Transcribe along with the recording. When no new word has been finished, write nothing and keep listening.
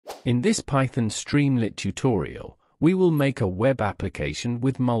In this Python Streamlit tutorial, we will make a web application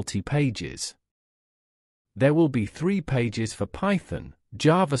with multi-pages. There will be 3 pages for Python,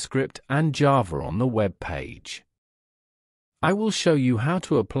 JavaScript and Java on the web page. I will show you how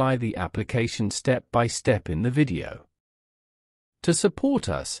to apply the application step by step in the video. To support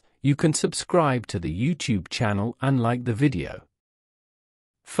us, you can subscribe to the YouTube channel and like the video.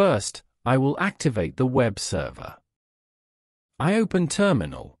 First, I will activate the web server. I open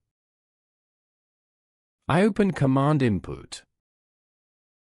Terminal. I open Command Input.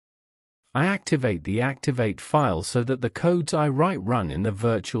 I activate the Activate file so that the codes I write run in the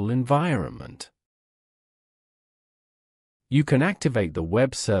virtual environment. You can activate the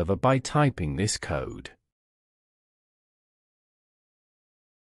web server by typing this code.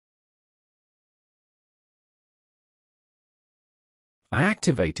 I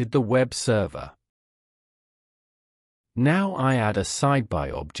activated the web server. Now I add a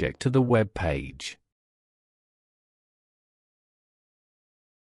sidebar object to the web page.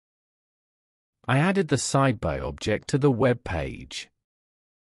 I added the sidebar object to the web page.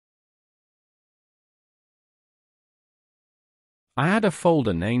 I add a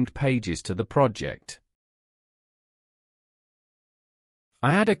folder named Pages to the project.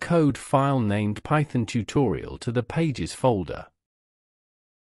 I add a code file named Python Tutorial to the Pages folder.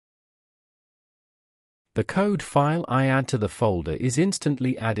 The code file I add to the folder is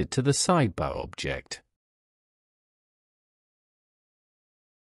instantly added to the sidebar object.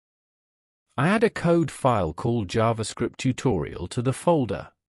 I add a code file called JavaScript Tutorial to the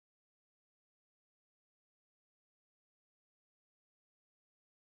folder.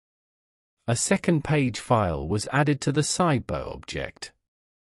 A second page file was added to the sidebar object.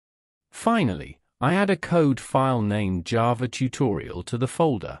 Finally, I add a code file named Java Tutorial to the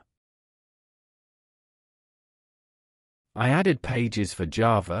folder. I added pages for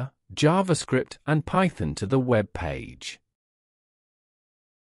Java, JavaScript, and Python to the web page.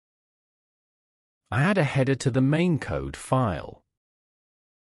 I add a header to the main code file.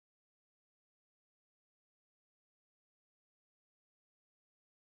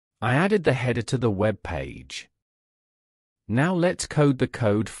 I added the header to the web page. Now let's code the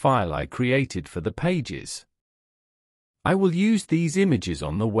code file I created for the pages. I will use these images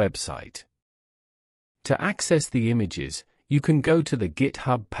on the website. To access the images, you can go to the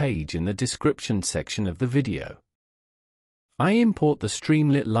GitHub page in the description section of the video. I import the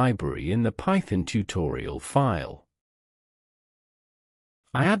Streamlit library in the Python tutorial file.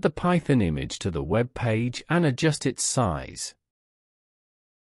 I add the Python image to the web page and adjust its size.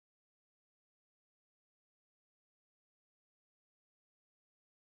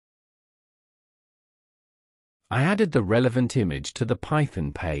 I added the relevant image to the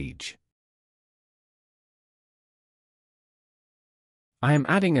Python page. I am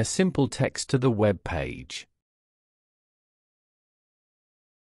adding a simple text to the web page.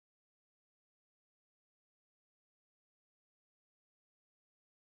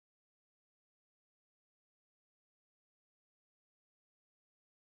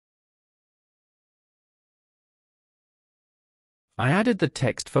 I added the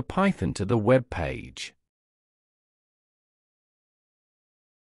text for Python to the web page.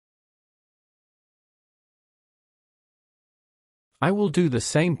 I will do the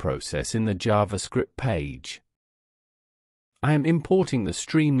same process in the JavaScript page. I am importing the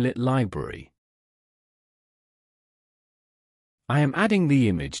Streamlit library. I am adding the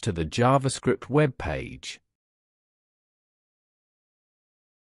image to the JavaScript web page.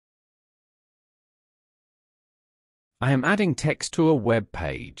 I am adding text to a web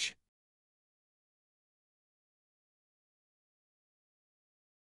page.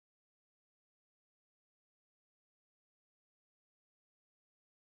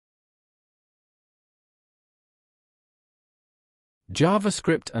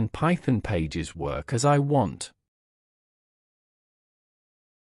 JavaScript and Python pages work as I want.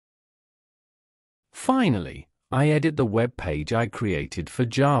 Finally, I edit the web page I created for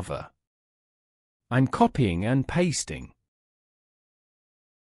Java. I'm copying and pasting.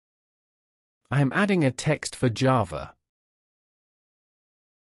 I am adding a text for Java.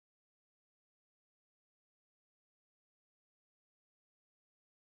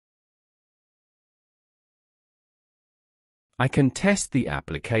 I can test the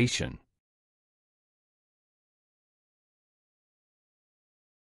application.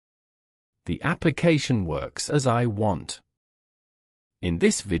 The application works as I want. In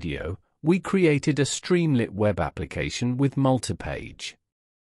this video, we created a Streamlit web application with multipage.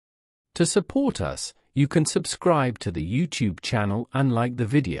 To support us, you can subscribe to the YouTube channel and like the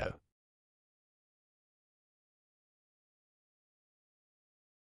video.